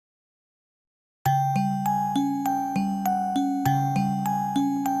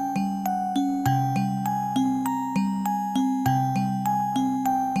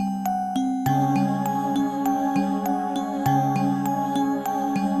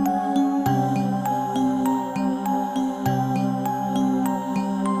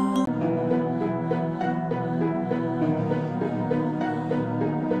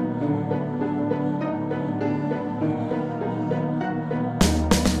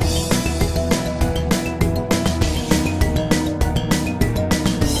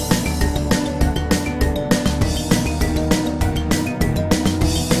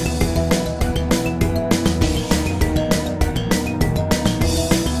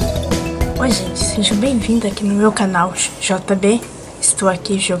Oi gente, sejam bem-vindos aqui no meu canal JB. Estou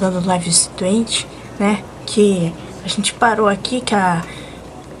aqui jogando Live Strange, né? Que a gente parou aqui com a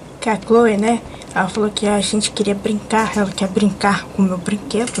Chloe, né? Ela falou que a gente queria brincar, ela quer brincar com o meu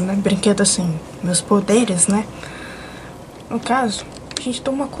brinquedo, né? Brinquedo assim, meus poderes, né? No caso, a gente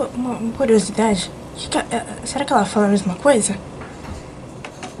tem uma curiosidade. Será que ela fala a mesma coisa?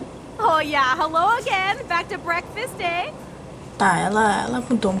 Oh yeah, hello again. Back to breakfast, eh? Tá, ela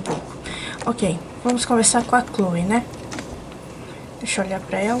mudou um pouco. Ok, vamos conversar com a Chloe, né? Deixa eu olhar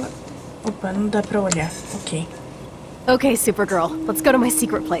pra ela. Opa, não dá pra olhar. Ok. Okay, Supergirl, let's go to my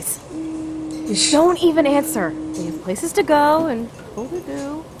secret place. Ixi. Don't even answer. We have places to go and people to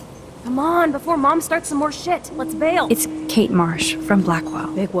do. Come on, before Mom starts some more shit. Let's bail. It's Kate Marsh from Blackwell.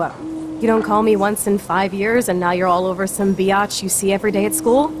 Big what? You don't call me once in 5 years and now you're all over some biatch you see every day at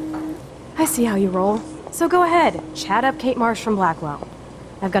school? I see how you roll. So go ahead, chat up Kate Marsh from Blackwell.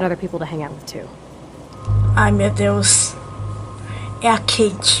 I've got other people to hang out with too. Ai, meu Deus. É a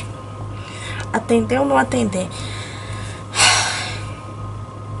Kate. Atender ou não atender?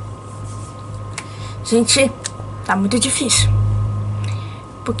 Gente, tá muito difícil.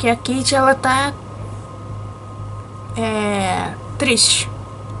 Porque a Kate, ela tá... triste.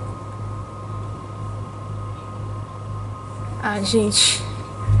 Ah, gente...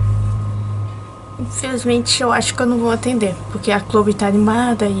 Infelizmente, eu acho que eu não vou atender. Porque a Chloe tá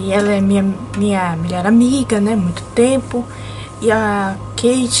animada e ela é minha melhor amiga, né? Muito tempo. E a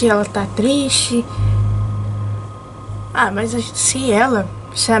Kate, ela tá triste. Ah, mas se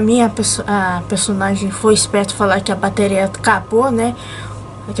a minha personagem for esperto falar que a bateria acabou, né?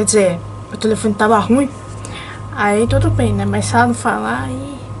 Quer dizer, o telefone tava ruim. Aí tudo bem, né? Mas se ela não falar,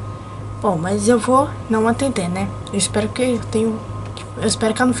 aí... Bom, mas eu vou não atender, né? Eu espero que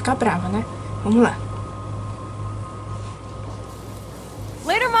ela não fique brava, né? Vamos lá.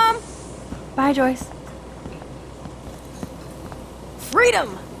 Later, Mom! Bye, Joyce.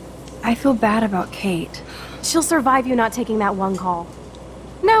 Freedom! I feel bad about Kate. She'll survive you not taking that one call.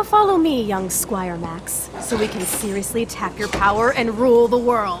 Now follow me, young Squire Max, so we can seriously tap your power and rule the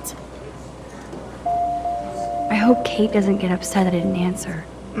world. I hope Kate doesn't get upset that I didn't answer.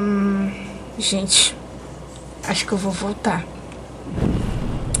 Gente, acho que eu vou voltar.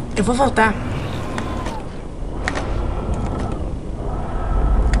 Eu vou voltar.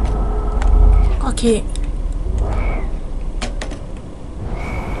 Qual que...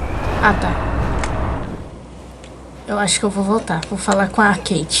 Ah, tá. Eu acho que eu vou voltar. Vou falar com a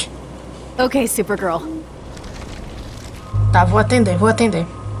Kate. Okay, Supergirl. Tá, vou atender.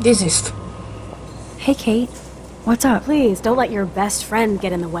 Desisto. Hey, Kate. What's up? Please, don't let your best friend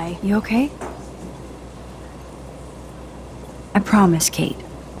get in the way. You okay? I promise, Kate.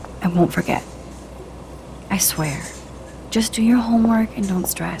 I won't forget. I swear. Just do your homework and don't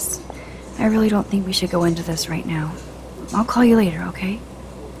stress. I really don't think we should go into this right now. I'll call you later, okay?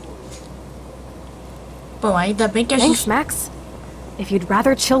 Bom, ainda bem que a Thanks, gente... Max. If you'd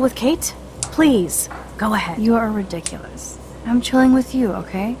rather chill with Kate, please, go ahead. You are ridiculous. I'm chilling with you,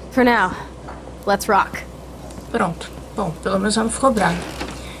 okay? For now, let's rock. Pronto. Bom, pelo menos ela não ficou brava.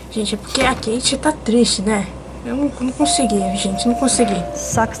 Gente, é porque a Kate tá triste, né? Eu não consegui, gente. Não consegui.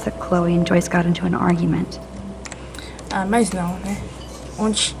 Sucks that Chloe and Joyce got into an argument. Ah, mas não, né?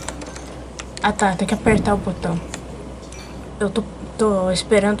 Onde... Ah, tá. Tem que apertar o botão. Eu tô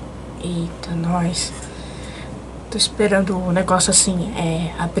esperando... Eita, nós... Tô esperando o negócio assim,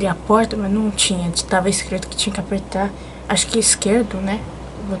 abrir a porta, mas não tinha. Tava escrito que tinha que apertar... Acho que esquerdo, né?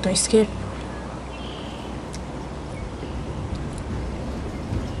 O botão esquerdo.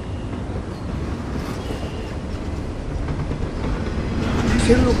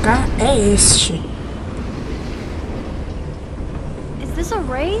 Que lugar é este? Is this a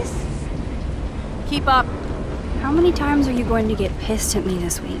race? Keep up. How many times are you going to get pissed at me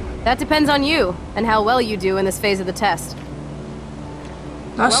this week? That depends on you, and how well you do in this phase of the test.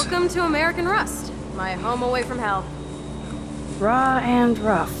 Nossa. Welcome to American Rust, my home away from hell. Raw and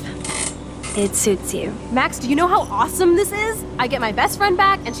rough. It suits you. Max, do you know how awesome this is? I get my best friend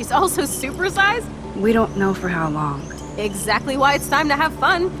back, and she's also supersized. We don't know for how long. Exactly why it's time to have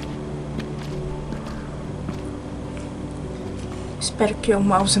fun. Espero que o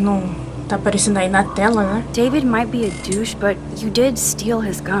mouse não tá aparecendo aí na tela, né? David might be a douche, but you did steal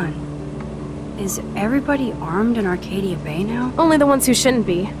his gun. Is everybody armed in Arcadia Bay now? Only the ones who shouldn't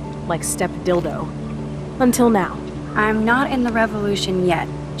be, like Step Dildo. Until now. I'm not in the revolution yet,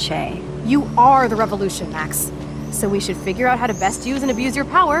 Che. You are the revolution, Max. So we should figure out how to best use and abuse your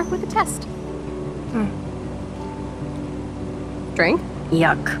power with a test. Drink?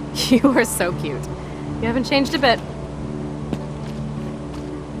 Yuck. You are so cute. You haven't changed a bit.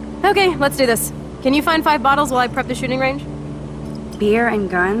 Okay, let's do this. Can you find 5 bottles while I prep the shooting range? Beer and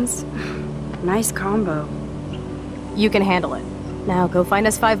guns? Nice combo. You can handle it. Now go find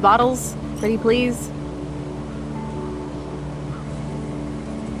us 5 bottles, pretty please.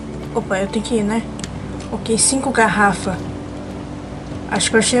 Opa, eu tenho que ir, né? Ok, 5 garrafas. Acho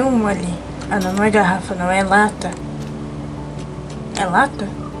que eu achei uma ali. Ah, não, não é garrafa, não, é lata. É lata?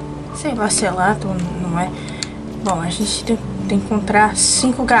 Sei lá se é lata ou não é. Bom, a gente tem que encontrar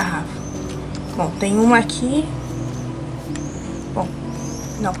 5 garrafas. Bom, tem uma aqui. Bom,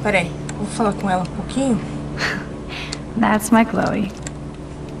 não, peraí. Vou falar com ela um pouquinho. That's my Chloe.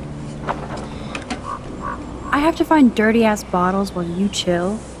 I have to find dirty-ass bottles while you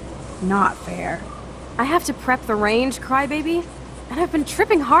chill? Not fair. I have to prep the range, crybaby. And I've been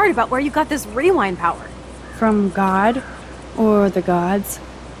tripping hard about where you got this rewind power. From God? Or the gods?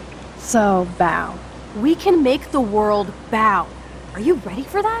 So, bow. We can make the world bow. Are you ready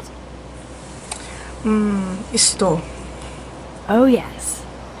for that? Estou. Oh yes.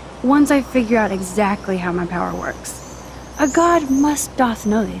 Once I figure out exactly how my power works. A god must doth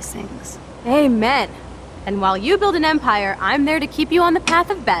know these things. Amen. And while you build an empire, I'm there to keep you on the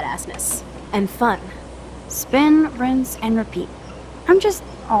path of badassness. And fun. Spin, rinse, and repeat. I'm just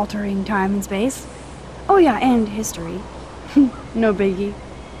altering time and space. Oh yeah, and history. No biggie.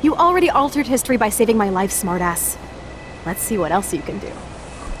 You already altered history by saving my life, smartass. Let's see what else you can do.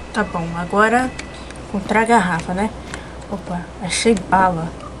 Tá bom, agora encontrar a garrafa, né? Opa, achei bala.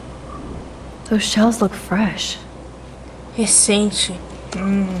 Those shells look fresh. Recente.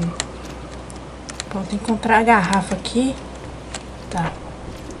 Bom, tem que encontrar a garrafa aqui. Tá.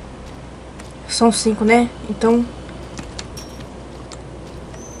 São 5, né? Então...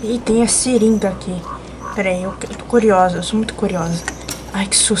 E tem a seringa aqui. Pera aí, eu tô curiosa. Eu sou muito curiosa. Ai,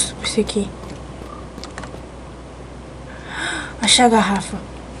 que susto. Pensei que... Achei a garrafa.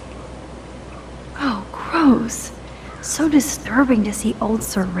 Oh, gross. So disturbing to see old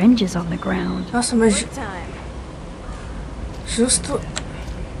syringes on the ground. Nossa, mas... Justo...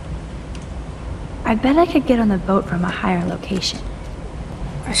 I bet I could get on the boat from a higher location.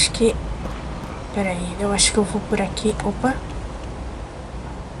 Acho que... Pera aí, eu acho que eu vou por aqui. Opa.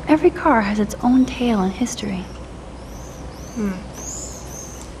 Every car has its own tale and history.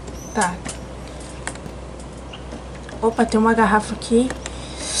 Tá. Opa, tem uma garrafa aqui.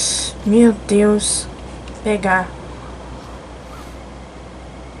 Meu Deus. Pegar.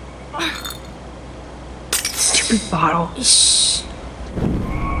 Stupid bottle. Ixi.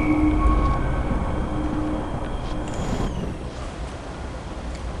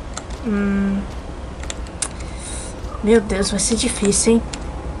 Meu Deus, vai ser difícil, hein?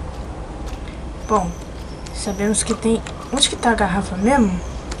 Bom, sabemos que tem... Onde que tá a garrafa mesmo?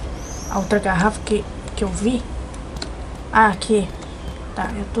 A outra garrafa que eu vi? Ah, aqui. Tá,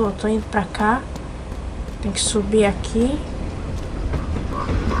 eu tô indo pra cá. Tem que subir aqui.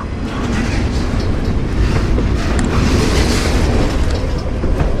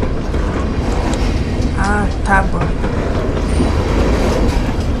 Ah, tá bom.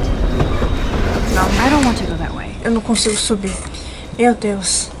 Não, I don't want to go that way. eu não consigo subir. Meu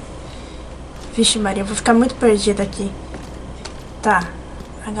Deus. Vixe Maria, eu vou ficar muito perdida aqui. Tá,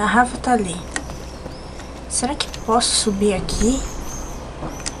 a garrafa tá ali. Será que posso subir aqui?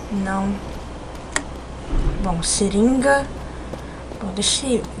 Não. Bom, seringa. Bom,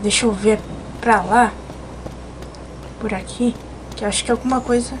 deixa eu ver pra lá. Por aqui. Que eu acho que é alguma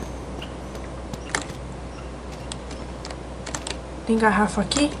coisa. Tem garrafa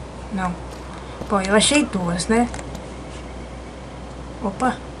aqui? Não. Bom, eu achei 2, né?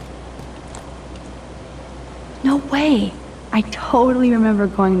 Opa. No way. I totally remember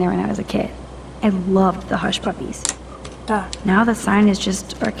going there when I was a kid. I loved the Hush Puppies. Tá. Now the sign is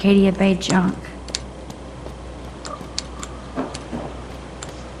just Arcadia Bay junk.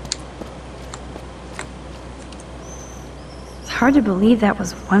 It's hard to believe that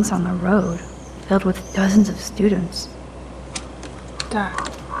was once on the road, filled with dozens of students. Tá.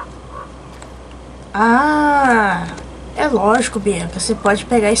 Ah, é lógico, Bianca. Você pode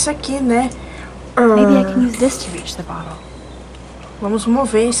pegar isso aqui, né? Maybe I can use this to reach the bottle. Vamos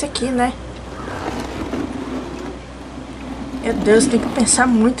mover isso aqui, né? Meu Deus, tem que pensar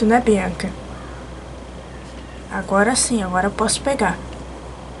muito, né, Bianca? Agora sim, agora eu posso pegar.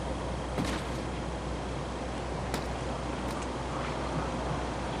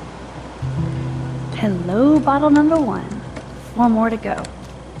 Hello, bottle number 1. 4 more to go.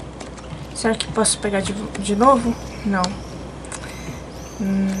 Será que posso pegar de novo? Não.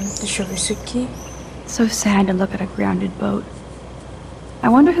 Deixa eu ver isso aqui. So sad to look at a grounded boat. I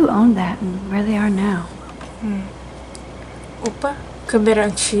wonder who owned that and where they are now. Opa, Câmera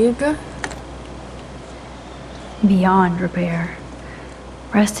antiga. Beyond repair.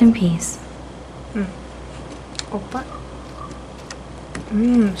 Rest in peace. Opa.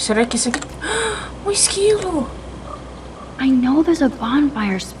 Será que isso aqui... Um esquilo! I know there's a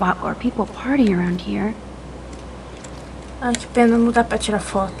bonfire spot where people party around here. Ai, que pena, não dá pra tirar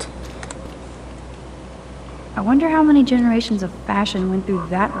foto. I wonder how many generations of fashion went through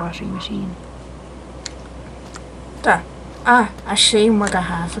that washing machine. Tá. Ah, achei uma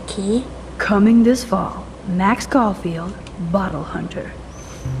garrafa aqui. Coming this fall, Max Caulfield, Bottle Hunter.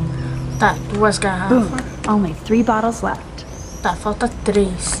 Tá, 2 garrafas. Boom. Only 3 bottles left. Tá, falta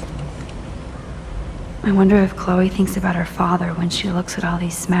 3. I wonder if Chloe thinks about her father when she looks at all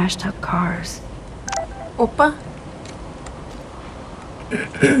these smashed up cars. Opa.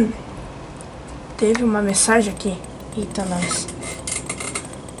 Teve uma mensagem aqui. Eita, nós.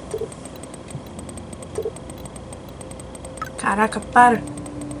 Caraca, para.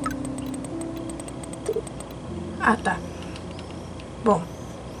 Ah, tá. Bom.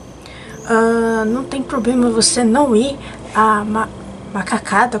 Não tem problema você não ir a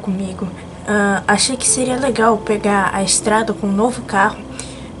macacada comigo. Achei que seria legal pegar a estrada com um novo carro.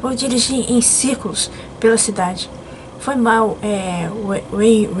 Vou dirigir em círculos pela cidade. Foi mal,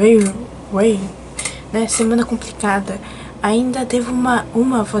 né? Semana complicada. Ainda devo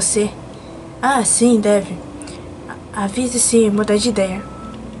uma a você. Ah, sim, deve. Avise se mudar de ideia.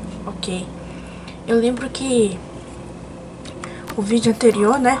 Ok. Eu lembro que o vídeo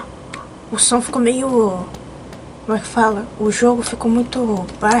anterior, né? O som ficou meio... Como é que fala? O jogo ficou muito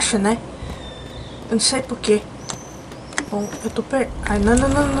baixo, né? Eu não sei porquê. Bom, eu tô Ai, não.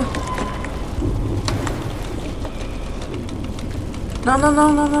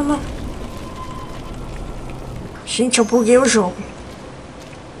 Não. Gente, eu buguei o jogo.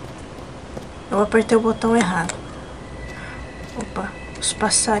 Eu apertei o botão errado. Opa, os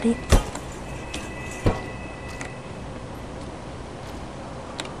passarinhos.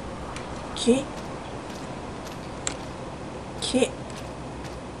 Que?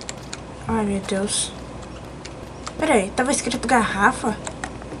 Ai, meu Deus. Pera aí, tava escrito garrafa?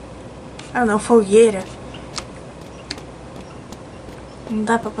 Ah, não, fogueira. Não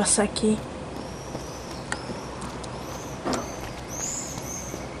dá pra passar aqui.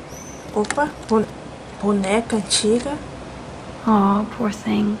 Opa, boneca antiga. Oh, poor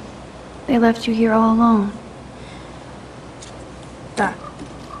thing. They left you here all alone. Tá.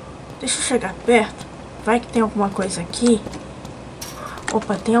 Deixa eu chegar perto. Vai que tem alguma coisa aqui.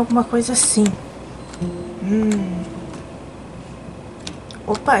 Opa, tem alguma coisa assim.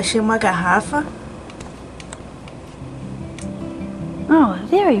 Opa, achei uma garrafa. Oh,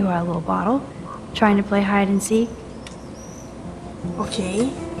 there you are, little bottle. Trying to play hide and seek?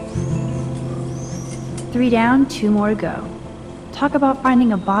 Ok. 3 down, 2 more to go. Talk about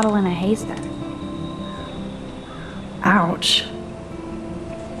finding a bottle in a haystack. Ouch.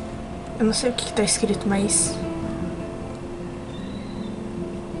 Eu não sei o que tá escrito, mas...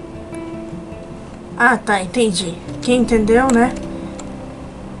 Ah, tá, entendi. Quem entendeu, né?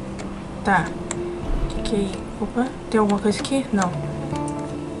 Tá. Opa, tem alguma coisa aqui? Não.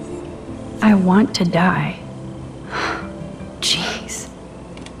 I want to die. Jeez.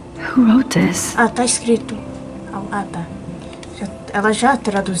 Who wrote this? Ah, tá escrito. Ah, tá. Ela já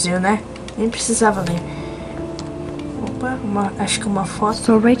traduziu, né? Nem precisava ler. Opa, acho que uma foto.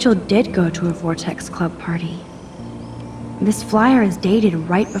 So Rachel did go to a Vortex Club party. This flyer is dated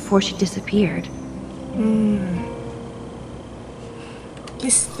right before she disappeared. Que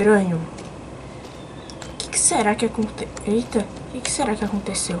estranho. O que será que aconteceu? Eita, o que será que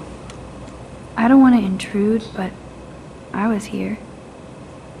aconteceu? I don't want to intrude, but I was here.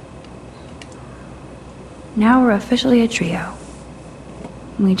 Now we're officially a trio.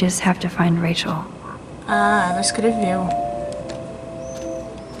 We just have to find Rachel. Ah, ela escreveu.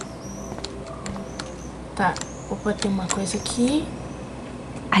 Tá, opa, tem uma coisa aqui.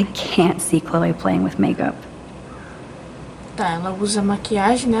 I can't see Chloe playing with makeup. Tá, ela usa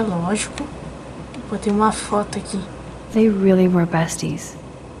maquiagem, né? Lógico. Opa, tem uma foto aqui. They really were besties.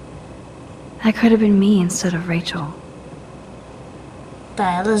 That could have been me instead of Rachel.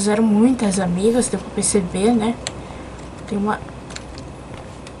 Tá, elas eram muitas amigas, deu pra perceber, né? Tem uma...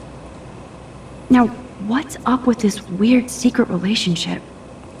 Now, what's up with this weird secret relationship?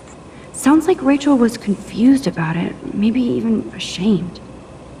 Sounds like Rachel was confused about it, maybe even ashamed.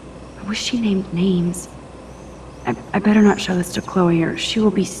 I wish she named names. I better not show this to Chloe or she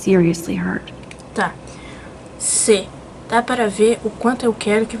will be seriously hurt. Tá. C. Dá para ver o quanto eu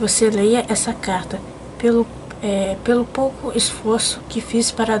quero que você leia essa carta. Pelo pouco esforço que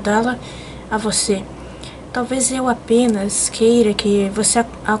fiz para dá-la a você. Talvez eu apenas queira que você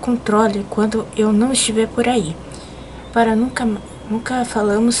a controle quando eu não estiver por aí. Para nunca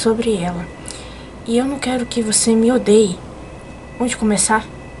falamos sobre ela. E eu não quero que você me odeie. Onde começar?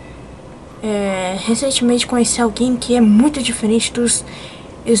 Recentemente conheci alguém que é muito diferente dos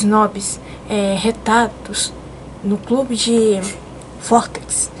snobs retados no clube de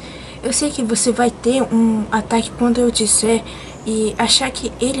Vortex. Eu sei que você vai ter um ataque quando eu disser e achar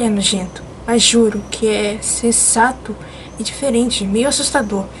que ele é nojento, mas juro que é sensato e diferente, meio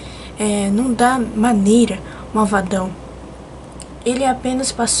assustador. Não dá maneira, malvadão. Ele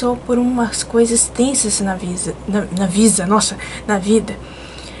apenas passou por umas coisas tensas na vida.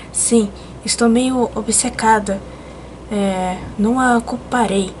 Sim, estou meio obcecada. Não a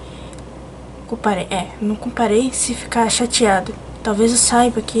culparei. Não culparei se ficar chateado. Talvez eu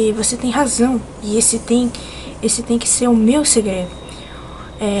saiba que você tem razão. E esse tem que ser o meu segredo.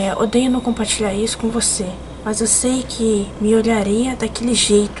 Odeio não compartilhar isso com você. Mas eu sei que me olharia daquele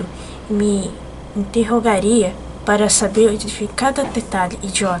jeito e me interrogaria para saber de cada detalhe,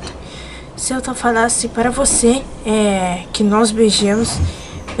 idiota. Se eu falasse para você que nós beijamos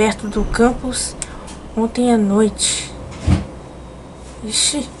perto do campus ontem à noite.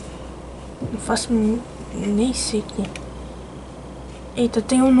 Ixi, não faço nem sei aqui. Eita,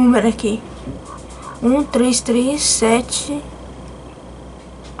 tem um número aqui. 1337.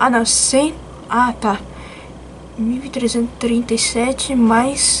 Ah, não, 100. Ah, tá. 1337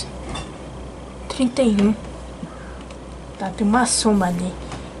 mais 31. Tá, tem uma soma ali.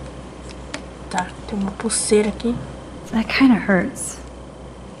 Tá, tem uma pulseira aqui. That kinda hurts.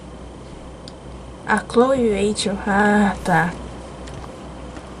 A Chloe e o Rachel. Ah, tá.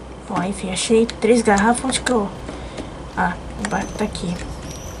 Bom, enfim, achei 3 garrafas. Onde que eu... Ah, o barco tá aqui.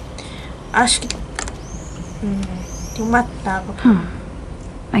 Acho que... tem uma tábua.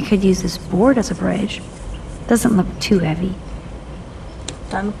 I could use this board as a bridge. Doesn't look too heavy.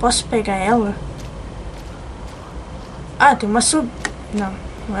 Tá, não posso pegar ela. Ah, tem uma subida. Não,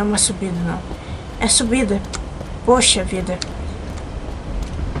 não é uma subida, não. É subida. Poxa vida.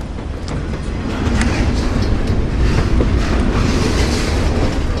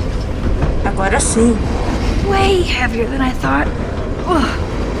 Agora sim. Way heavier than I thought.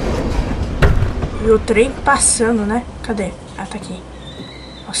 E o trem passando, né? Cadê? Ah, tá aqui.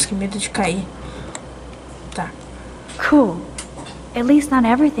 Nossa, que medo de cair. Tá. Cool. At least not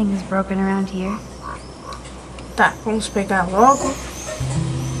everything is broken around here. Tá, vamos pegar logo.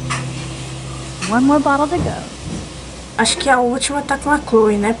 One more bottle to go. Acho que a última tá com a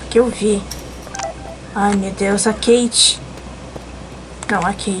Chloe, né? Porque eu vi. Ai, meu Deus, a Kate. Não,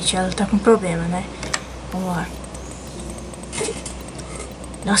 a Kate, ela tá com problema, né? Vamos lá.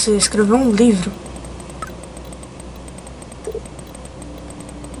 Nossa, ele escreveu um livro.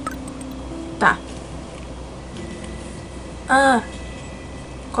 Tá. Ah,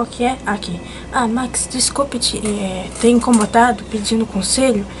 qual que é? Aqui. Ah, Max, desculpe ter incomodado pedindo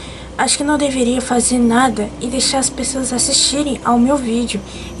conselho. Acho que não deveria fazer nada e deixar as pessoas assistirem ao meu vídeo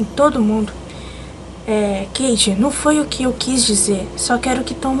em todo mundo. Kate, não foi o que eu quis dizer. Só quero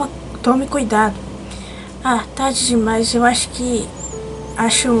que tome cuidado. Ah, tarde demais. Eu acho que...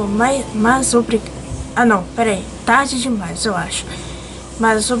 Ah, não, peraí. Tarde demais, eu acho.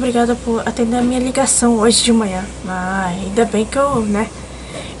 Mas obrigada por atender a minha ligação hoje de manhã. Ah, ainda bem que eu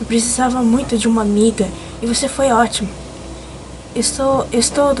precisava muito de uma amiga. E você foi ótimo.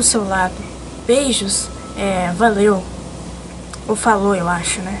 Estou do seu lado. Beijos. Valeu. Ou falou, eu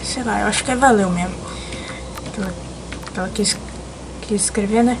acho, né? Sei lá, eu acho que é valeu mesmo. Ela quis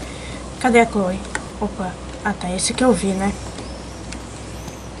escrever, né? Cadê a Chloe? Opa. Ah, tá. Esse que eu vi, né?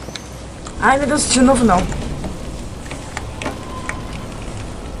 Ai, meu Deus, de novo não.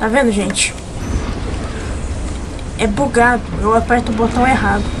 Tá vendo, gente? É bugado. Eu aperto o botão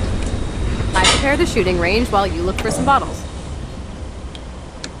errado. I prepare the shooting range while you look for some bottles.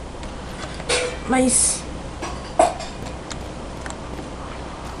 Mas...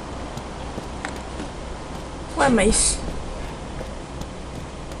 Ué, mas...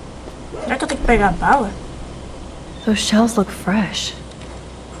 Será que eu tenho que pegar a bala? Those shells look fresh.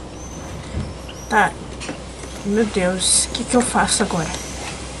 Tá. Meu Deus, o que eu faço agora?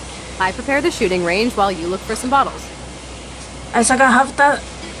 I prepare the shooting range while you look for some bottles. Essa garrafa tá...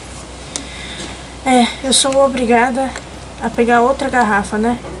 eu sou obrigada a pegar outra garrafa,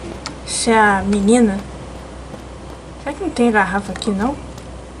 né? Se é a menina... Será que não tem garrafa aqui, não?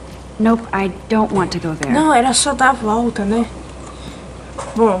 Nope, I don't want to go there. Não, era só dar a volta, né?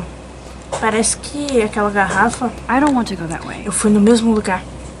 Bom, parece que aquela garrafa... I don't want to go that way. Eu fui no mesmo lugar.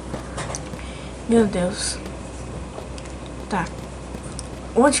 Meu Deus. Tá.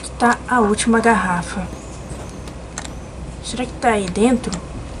 Onde que tá a última garrafa? Será que tá aí dentro?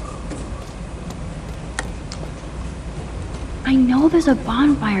 I know there's a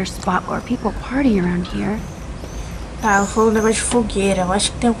bonfire spot where people party around here. Tá, eu falei um negócio de fogueira. Eu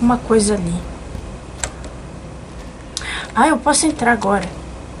acho que tem alguma coisa ali. Ah, eu posso entrar agora.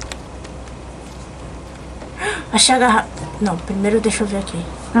 Achei a garrafa. Não, primeiro deixa eu ver aqui.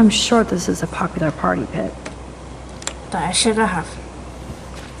 I'm sure this is a popular party pit. Tá, achei a garrafa.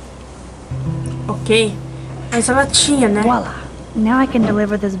 Ok. Mas ela tinha, né? Voila. Now I can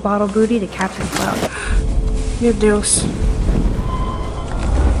deliver this bottle booty to Captain Cloud. Meu Deus.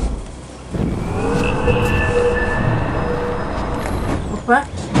 Opa.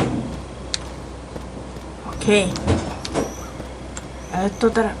 Ok. Ela é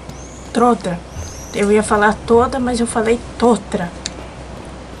toda... Toda. Eu ia falar toda, mas eu falei totra.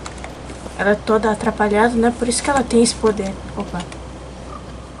 Ela é toda atrapalhada, né? Por isso que ela tem esse poder. Opa.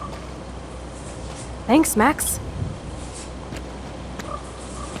 Thanks, Max.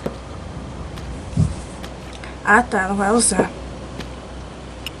 Ah, tá. Ela vai usar.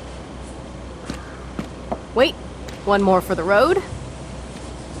 Wait, one more for the road.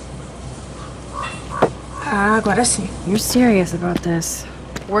 Ah, agora sim. You're serious about this?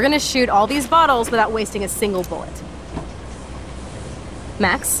 We're gonna shoot all these bottles without wasting a single bullet.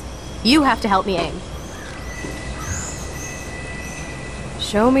 Max, you have to help me aim.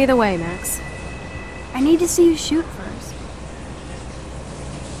 Show me the way, Max. I need to see you shoot first.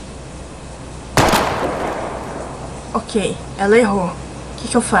 Ok, ela errou. O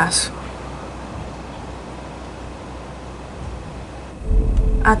que eu faço?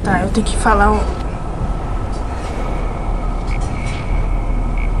 Ah, tá. Eu tenho que falar um...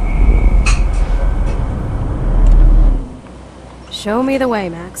 Show me the way,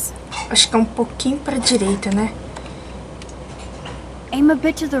 Max. Acho que é um pouquinho pra direita, né? Aim a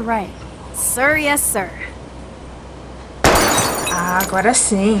bit to the right. Sir, yes, sir. Ah, agora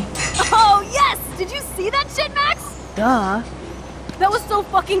sim. Oh, yes! Did you see that shit, Max? Duh. That was so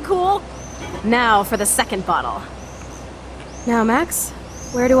fucking cool. Now for the second bottle. Now, Max,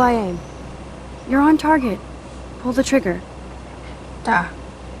 where do I aim? You're on target. Pull the trigger. Tá.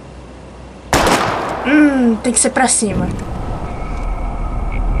 Tem que ser pra cima.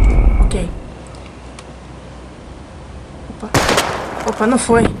 Ok. Opa. Opa, não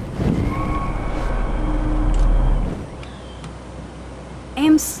foi.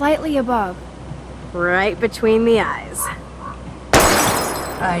 Aim slightly above. Right between the eyes.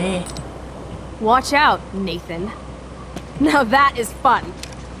 Aê. Watch out, Nathan. Now that is fun.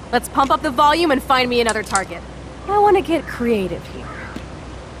 Let's pump up the volume and find me another target. I want to get creative here.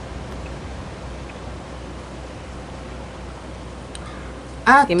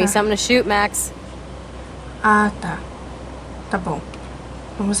 Ah, Give me tá. something to shoot, Max. Ah, tá. Tá bom.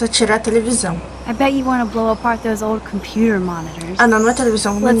 Vamos atirar a televisão. I bet you want to blow apart those old computer monitors. Ah, não é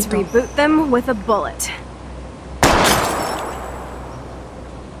televisão, não é Let's monitor. reboot them with a bullet.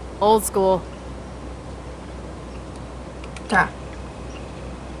 Old school. Tá.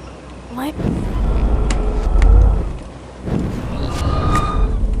 What?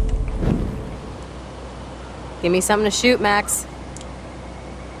 Give me something to shoot, Max.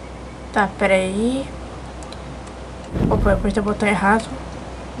 Tá, peraí. Opa, eu apertei o botão errado.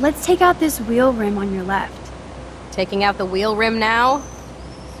 Let's take out this wheel rim on your left. Taking out the wheel rim now?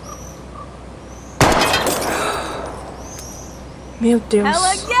 Meu Deus.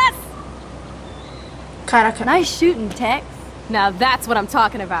 Hella yes! Caraca. Nice shooting, Tex. Now that's what I'm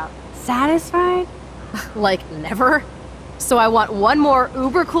talking about. Satisfied? Like, never? So I want one more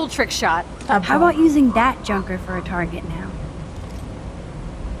uber cool trick shot. Tá bom. How about using that junker for a target now?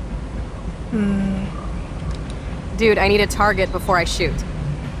 Dude, I need a target before I shoot.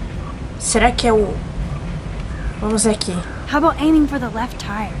 Será que é o... Vamos aqui. How about aiming for the left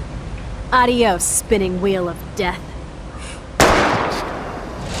tire? Adios, spinning wheel of death.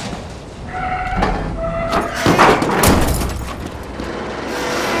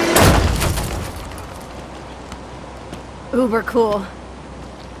 Uber cool.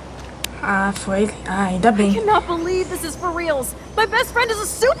 Ah, foi. Ah, ainda I bem. cannot believe this is for reals. My best friend is a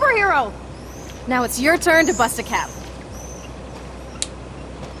superhero. Now it's your turn to bust a cap.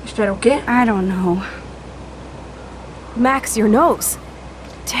 Espera, o quê? I don't know. Max, your nose.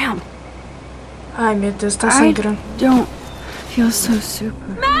 Damn. Ai, meu Deus, tá I sangrando. don't feel so super.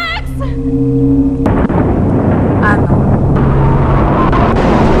 Max! Ah, não.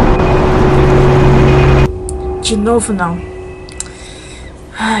 De novo, não.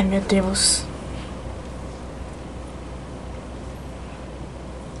 Ai, meu Deus.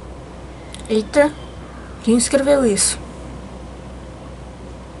 Eita. Quem escreveu isso?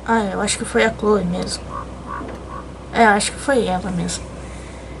 Ah, eu acho que foi a Chloe mesmo. É, acho que foi ela mesmo.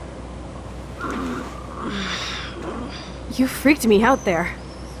 You freaked me out there.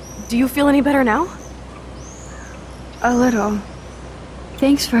 Do you feel any better now? A little.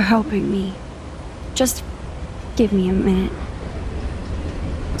 Thanks for helping me. Just give me a minute.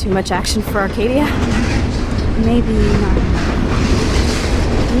 Too much action for Arcadia? Maybe not.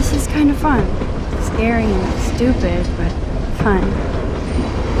 This is kind of fun. Scary and stupid, but fun.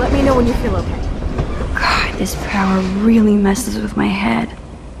 Let me know when you feel okay. God, this power really messes with my head.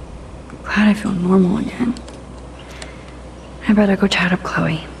 I'm glad I feel normal again. I better go chat up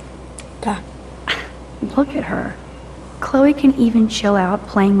Chloe. Tá. Look at her. Chloe can even chill out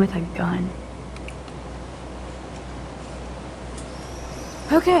playing with a gun.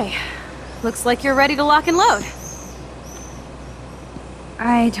 Okay. Looks like you're ready to lock and load.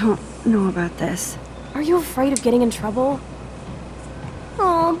 I don't know about this. Are you afraid of getting in trouble?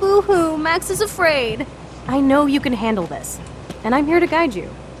 Oh, boo-hoo, Max is afraid. I know you can handle this, and I'm here to guide you.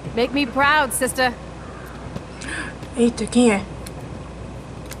 Make me proud, sister. Eita, quem é?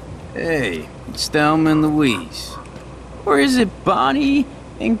 Hey, it's Thelma and Louise. Or is it Bonnie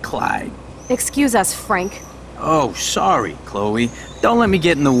and Clyde? Excuse us, Frank. Oh, sorry, Chloe. Don't let me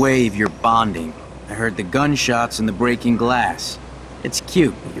get in the way of your bonding. I heard the gunshots and the breaking glass. It's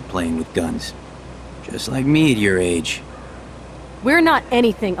cute that you're playing with guns. Just like me at your age. We're not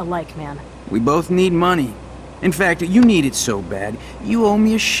anything alike, man. We both need money. In fact, you need it so bad, you owe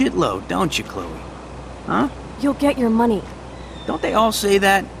me a shitload, don't you, Chloe? Huh? You'll get your money. Don't they all say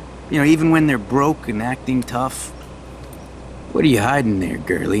that? You know, even when they're broke and acting tough? What are you hiding there,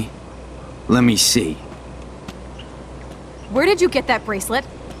 girlie? Let me see. Where did you get that bracelet?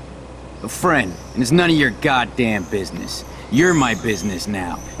 A friend, and it's none of your goddamn business. You're my business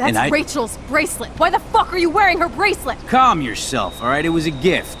now. That's Rachel's bracelet. Why the fuck are you wearing her bracelet? Calm yourself, alright? It was a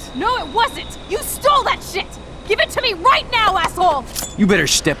gift. No, it wasn't! You stole that shit! Give it to me right now, asshole! You better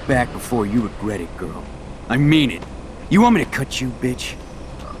step back before you regret it, girl. I mean it. You want me to cut you, bitch?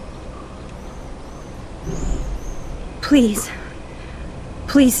 Please.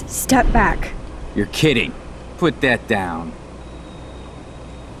 Please, step back. You're kidding. Put that down.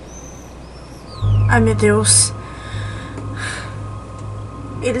 Ai, meu Deus.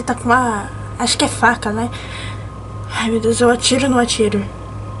 Ele tá com uma... Acho que é faca, né? Ai, meu Deus, eu atiro ou não atiro?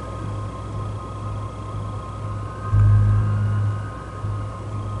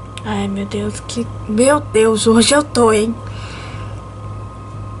 Ai, meu Deus, que... Meu Deus, hoje eu tô, hein?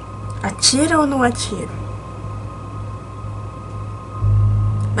 Atira ou não atira?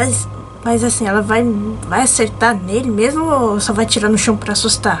 Mas assim, ela vai acertar nele mesmo ou só vai tirar no chão pra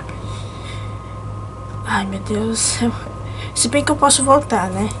assustar? Ai, meu Deus. Se bem que eu posso voltar,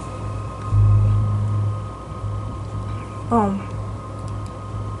 né? Bom.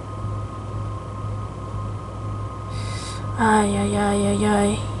 Ai, ai, ai, ai,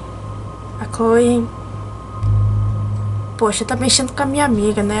 ai. A Chloe... Poxa, tá mexendo com a minha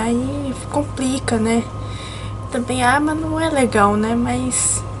amiga, né? Aí complica, né? Também a arma não é legal, né?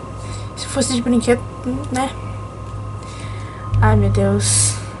 Mas... Se fosse de brinquedo, né? Ai, meu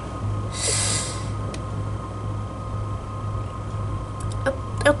Deus.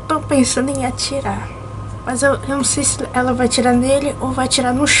 Eu tô pensando em atirar. Mas eu não sei se ela vai atirar nele ou vai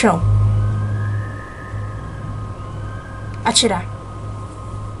atirar no chão. Atirar.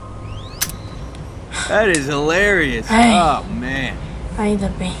 That is hilarious. Ai. Oh, man. Ainda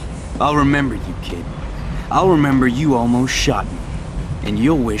bem. I'll remember you, kid. I'll remember you almost shot me. And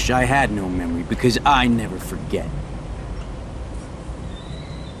you'll wish I had no memory, because I never forget.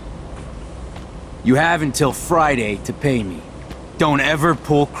 You have until Friday to pay me. Don't ever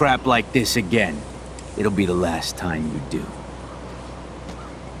pull crap like this again. It'll be the last time you do.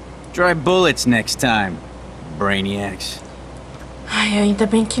 Try bullets next time, brainiacs. Ai, ainda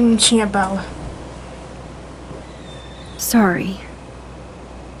bem que não tinha bala. Sorry.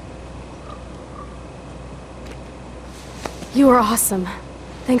 You are awesome.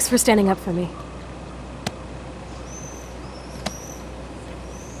 Thanks for standing up for me.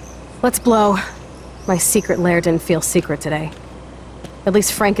 Let's blow. My secret lair didn't feel secret today. At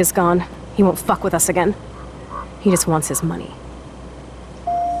least Frank is gone. He won't fuck with us again. He just wants his money.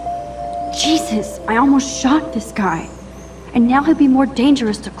 Jesus, I almost shot this guy. And now he'll be more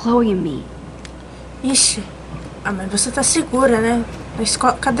dangerous to Chloe and me. Ixi. Ah, mas você tá segura, né? Na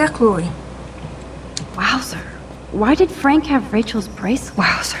escola... Cadê a Chloe? Wowzer. Why did Frank have Rachel's bracelet?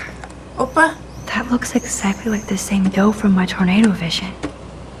 Wowzer. Opa! That looks exactly like the same doe from my tornado vision.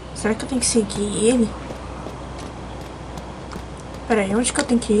 Será que eu tenho que seguir ele? Peraí, onde que eu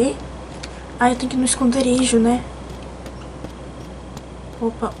tenho que ir? Ah, eu tenho que ir no esconderijo, né?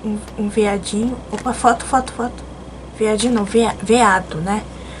 Opa, um veadinho. Opa, foto. Veadinho não, veado, né?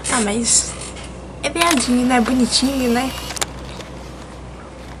 Ah, mas é veadinho, né? Bonitinho, né?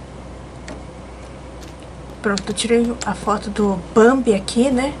 Pronto, eu tirei a foto do Bambi aqui,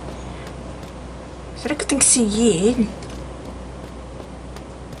 né? Será que eu tenho que seguir ele?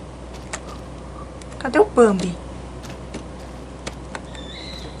 Cadê o Bambi?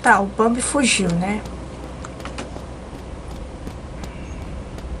 Tá, o Bambi fugiu, né?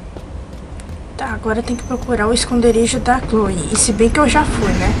 Tá, agora tem que procurar o esconderijo da Chloe. E se bem que eu já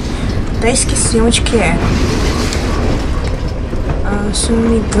fui, né? Até esqueci onde que era. Ah, se eu não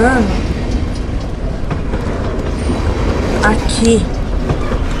me engano... Aqui.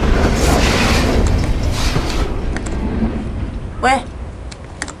 Ué?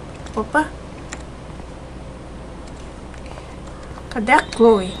 Opa. Cadê a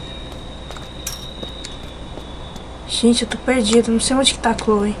Chloe? Gente, eu tô perdido. Não sei onde que tá a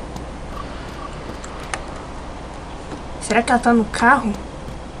Chloe. Será que ela tá no carro?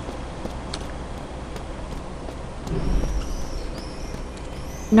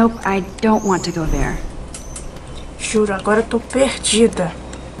 Nope, I don't want to go there. Juro, agora eu tô perdida.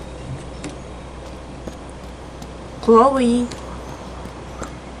 Chloe.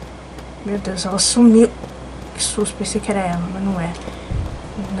 Meu Deus, ela sumiu. Que susto, pensei que era ela, mas não é.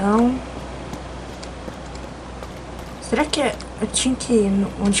 Não. Será que eu tinha que ir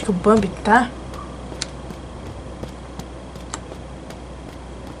onde que o Bambi tá?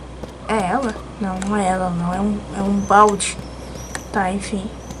 É ela? Não, não é ela, não. É um balde. Tá, enfim.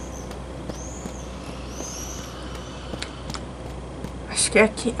 Acho que é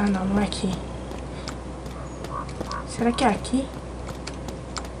aqui. Ah, não, não é aqui. Será que é aqui?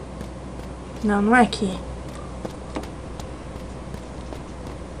 Não, não é aqui.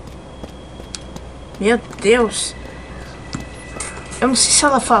 Meu Deus. Eu não sei se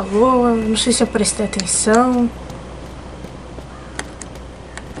ela falou, eu não sei se eu prestei atenção.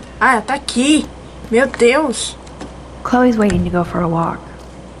 Ah, ela tá aqui. Meu Deus. Chloe's waiting to go for a walk.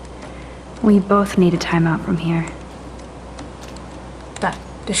 We both need a time out from here. Tá,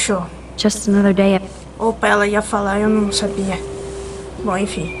 deixou. Just another day at... Opa, ela ia falar, eu não sabia. Bom,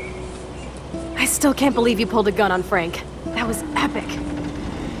 enfim. I still can't believe you pulled a gun on Frank. That was epic.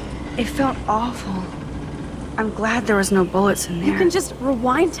 It felt awful. I'm glad there was no bullets in there. You can just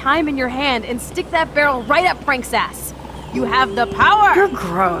rewind time in your hand and stick that barrel right up Frank's ass. You have the power! You're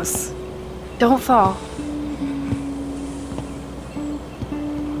gross. Don't fall.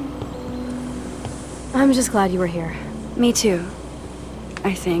 I'm just glad you were here. Me too,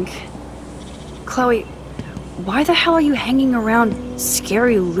 I think. Chloe, why the hell are you hanging around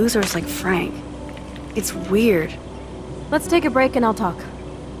scary losers like Frank? It's weird. Let's take a break and I'll talk.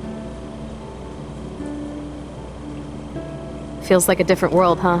 Feels like a different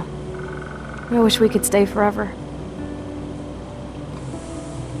world, huh? I wish we could stay forever.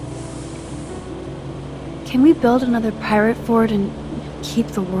 Can we build another pirate fort and keep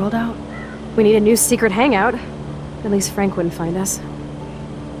the world out? We need a new secret hangout. At least Frank wouldn't find us.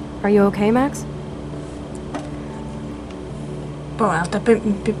 Are you okay, Max? Bom, ela tá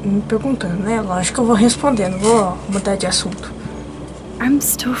me perguntando, né? Lógico que eu vou responder, não vou mudar de assunto. I'm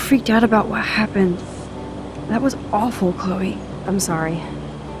still freaked out about what happened. That was awful, Chloe. I'm sorry.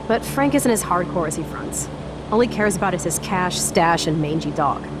 But Frank isn't as hardcore as he fronts. All he cares about is his cash, stash, and mangy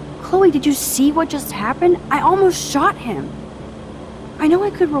dog. Chloe, did you see what just happened? I almost shot him. I know I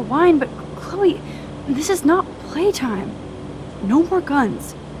could rewind, but Chloe, this is not playtime. No more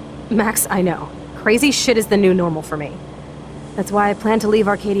guns. Max, I know. Crazy shit is the new normal for me. That's why I plan to leave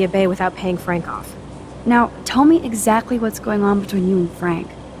Arcadia Bay without paying Frank off. Now, tell me exactly what's going on between you and Frank.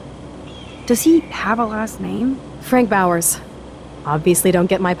 Does he have a last name? Frank Bowers. Obviously don't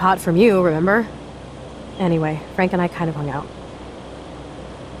get my pot from you, remember? Anyway, Frank and I kind of hung out.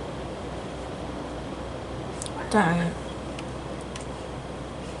 Tá.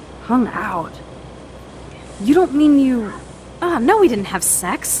 Hung out? You don't mean you... Ah, no, we didn't have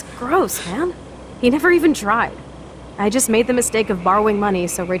sex. Gross, man. He never even tried. I just made the mistake of borrowing money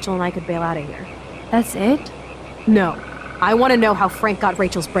so Rachel and I could bail out of here. That's it? No. I want to know how Frank got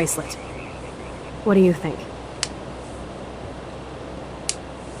Rachel's bracelet. What do you think?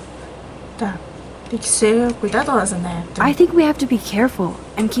 Tá. Tem que ser cuidadosa, né? I think we have to be careful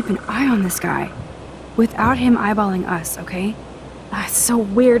and keep an eye on this guy. Without him eyeballing us, okay? It's so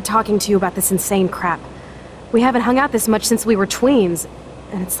weird talking to you about this insane crap. We haven't hung out this much since we were tweens,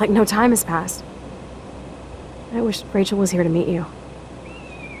 and it's like no time has passed. I wish Rachel was here to meet you.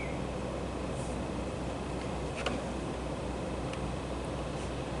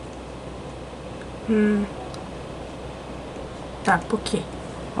 Tá, por quê?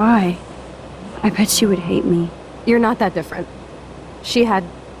 Why? I bet she would hate me. You're not that different. She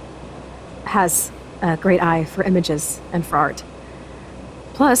has a great eye for images and for art.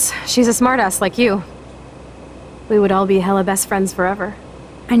 Plus, she's a smartass like you. We would all be hella best friends forever.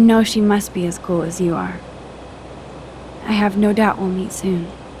 I know she must be as cool as you are. I have no doubt we'll meet soon.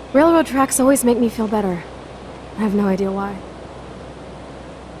 Railroad tracks always make me feel better. I have no idea why.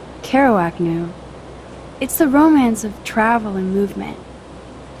 Kerouac knew. It's the romance of travel and movement.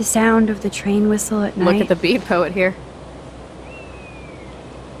 The sound of the train whistle at night. Look at the beat poet here.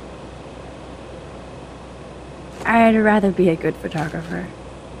 I'd rather be a good photographer.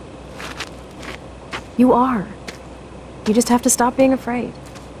 You are. You just have to stop being afraid.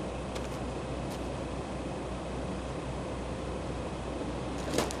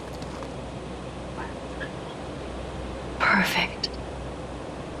 Perfect.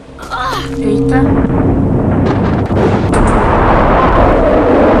 Eita.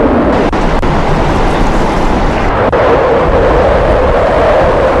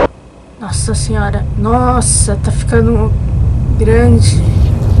 Nossa senhora. Nossa, tá ficando grande.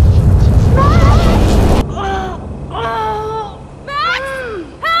 Max!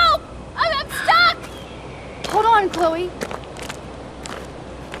 Help! I'm stuck! Hold on, Chloe.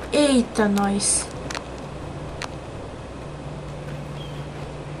 Eita, nós.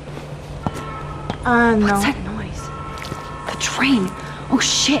 Ah, não. What's that noise? The train. Oh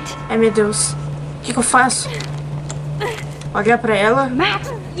shit. Ai, meu Deus. O que eu faço? Olhar pra ela?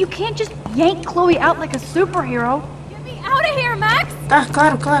 Max, you can't just yank Chloe out like a superhero. Get me out of here, Max! Tá,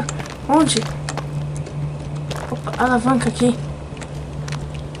 claro, claro. Onde? Opa, alavanca aqui.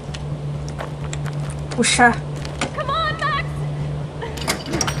 Puxar. Come on, Max!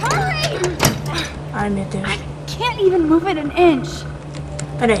 Hurry! Ai, meu Deus. I can't even move it an inch.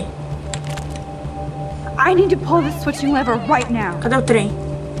 Peraí. I need to pull the switching lever right now. Cadê o trem?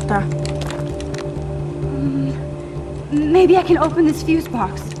 Tá. Maybe I can open this fuse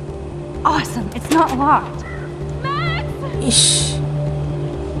box. Awesome, it's not locked. Ixi.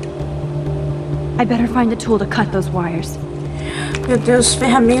 I better find a tool to cut those wires. Meu Deus,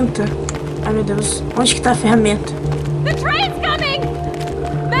 ferramenta. Ai, meu Deus. Onde que tá a ferramenta? The train's coming!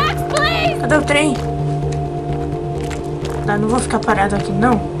 Max, please! Cadê o trem? Tá, não vou ficar parado aqui,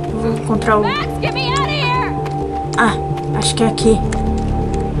 não. Eu vou encontrar o... Max, get me out of here! Ah, acho que é aqui.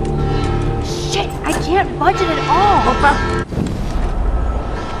 Shit, I can't budget at all. Opa!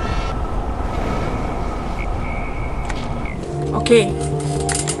 Ok.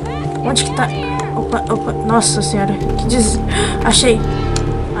 Onde que tá? Opa, opa. Nossa senhora. Que diz... Achei.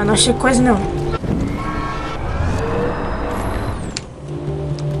 Ah, não achei coisa não.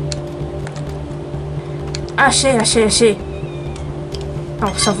 Achei, achei, achei.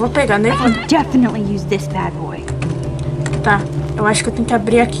 Não, só vou pegar, né? I'll definitely use this bad boy. Tá, eu acho que eu tenho que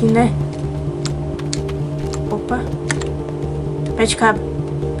abrir aqui, né? Opa. Pé de cabra.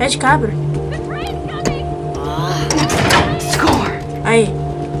 Pé de cabra. Score! Aí.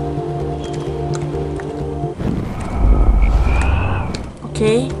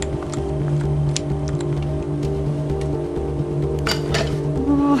 Ok.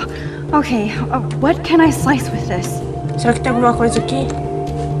 Okay, what can I slice with this? Será que tem alguma coisa aqui?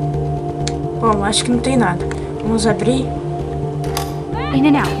 Bom, acho que não tem nada. Vamos abrir. In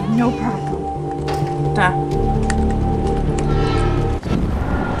and out, no problem. Tá.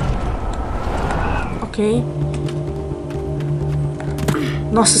 Ok.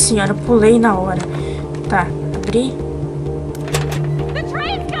 Nossa senhora, pulei na hora. Tá, abri.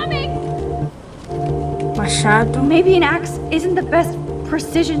 Machado. Maybe an axe isn't the best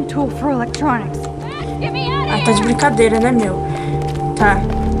precision tool for electronics. Ah, tá de brincadeira, né, meu? Tá.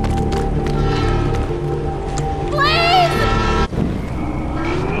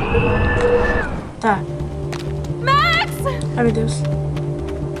 Tá. Max! Ai, meu Deus.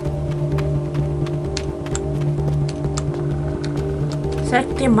 Será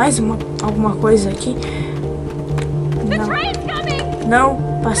que tem mais alguma coisa aqui? Não.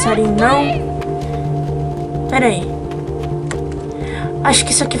 Não, passarinho, não. Pera aí. Acho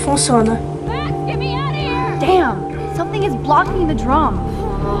que isso aqui funciona. Damn! Something is blocking the drum.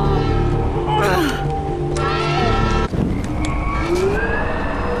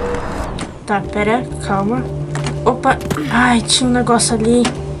 Tá, pera, calma. Opa! Ai, tinha um negócio ali.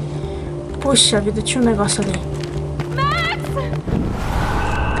 Puxa vida, tinha um negócio ali.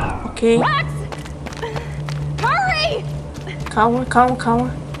 Ok. Calma, calma,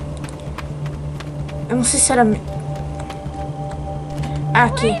 calma. Eu não sei se era... Ah,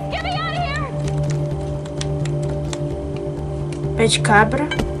 aqui. Pé de cabra.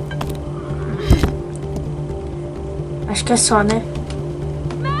 Acho que é só, né?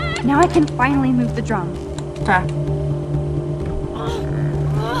 Now I can finally move the drum. Tá.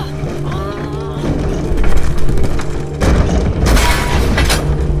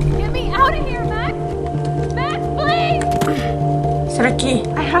 Get me out of here, Max! Max, please! Será que...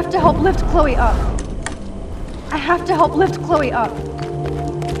 I have to help lift Chloe up. I have to help lift Chloe up.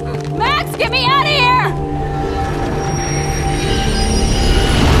 Max, get me out of here!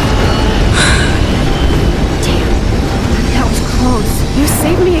 Damn, that was close. You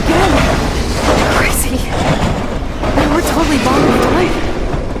saved me again. Crazy. We're totally bombing for life.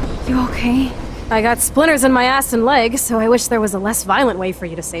 You okay? I got splinters in my ass and leg, so I wish there was a less violent way for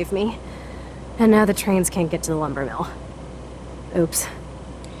you to save me. And now the trains can't get to the lumber mill. Oops.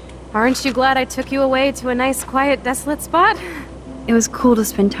 Aren't you glad I took you away to a nice, quiet, desolate spot? It was cool to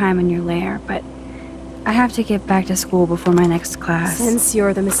spend time in your lair, but I have to get back to school before my next class. Since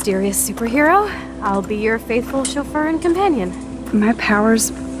you're the mysterious superhero, I'll be your faithful chauffeur and companion. My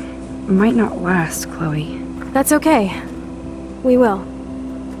powers might not last, Chloe. That's okay. We will.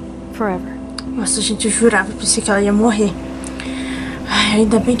 Forever. Nossa, a gente jurava, pensei que ela ia morrer. Ai,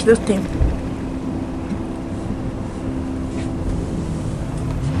 ainda bem que deu tempo.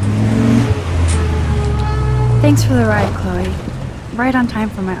 Thanks for the ride, Chloe. Right on time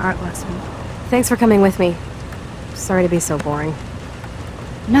for my art lesson. Thanks for coming with me. Sorry to be so boring.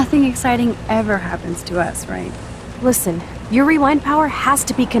 Nothing exciting ever happens to us, right? Listen, your rewind power has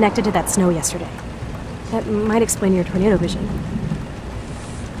to be connected to that snow yesterday. That might explain your tornado vision.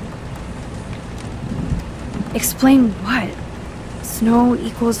 Explain what? Snow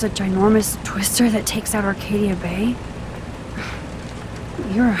equals a ginormous twister that takes out Arcadia Bay?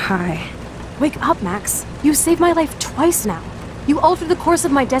 You're high. Wake up, Max. You saved my life twice now. You altered the course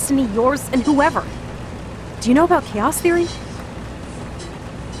of my destiny, yours, and whoever. Do you know about chaos theory?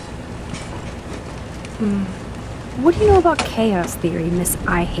 What do you know about chaos theory, Miss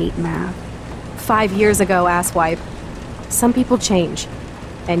I Hate Math? 5 years ago, asswipe. Some people change.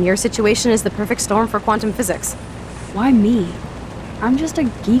 And your situation is the perfect storm for quantum physics. Why me? I'm just a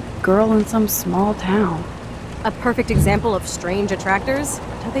geek girl in some small town. A perfect example of strange attractors?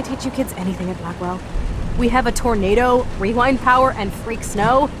 Don't they teach you kids anything at Blackwell? We have a tornado, rewind power, and freak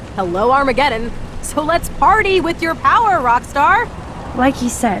snow. Hello, Armageddon. So let's party with your power, Rockstar! Like he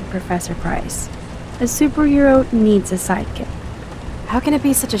said, Professor Price, a superhero needs a sidekick. How can it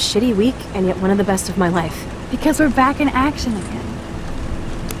be such a shitty week and yet one of the best of my life? Because we're back in action again.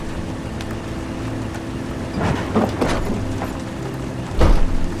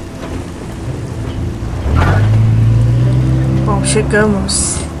 Bom,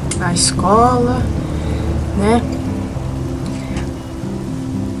 chegamos na escola, né?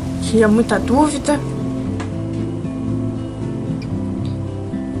 Tinha muita dúvida.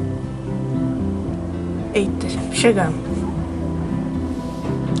 Eita, chegamos.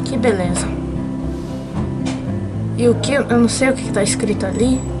 Que beleza. E o que? Eu não sei o que tá escrito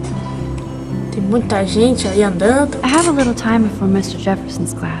ali. Tem muita gente ali andando. I have a little time before Mr.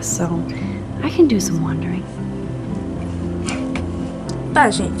 Jefferson's class, so I can do some wandering. Tá,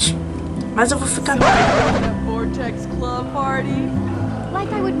 gente. Mas eu vou ficar... Vortex Club Party.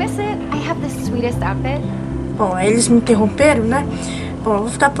 Like I would miss it. I have the sweetest outfit. Bom, eles me interromperam, né? Bom, eu vou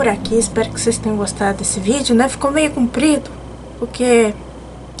ficar por aqui. Espero que vocês tenham gostado desse vídeo, né? Ficou meio comprido, porque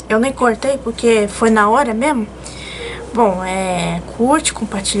eu nem cortei, porque foi na hora mesmo. Bom, curte,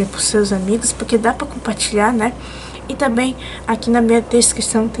 compartilha com seus amigos, porque dá pra compartilhar, né? E também aqui na minha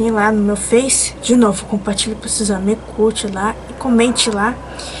descrição tem lá no meu Face. De novo, compartilhe com seus amigos, curte lá e comente lá.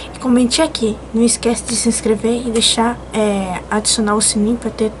 E comente aqui. Não esquece de se inscrever e deixar, adicionar o sininho para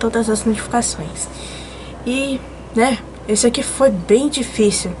ter todas as notificações. E, né, esse aqui foi bem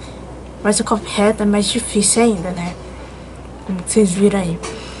difícil. Mas o Cuphead é mais difícil ainda, né? Como vocês viram aí.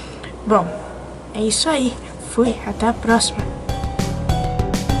 Bom, é isso aí. Fui, até a próxima.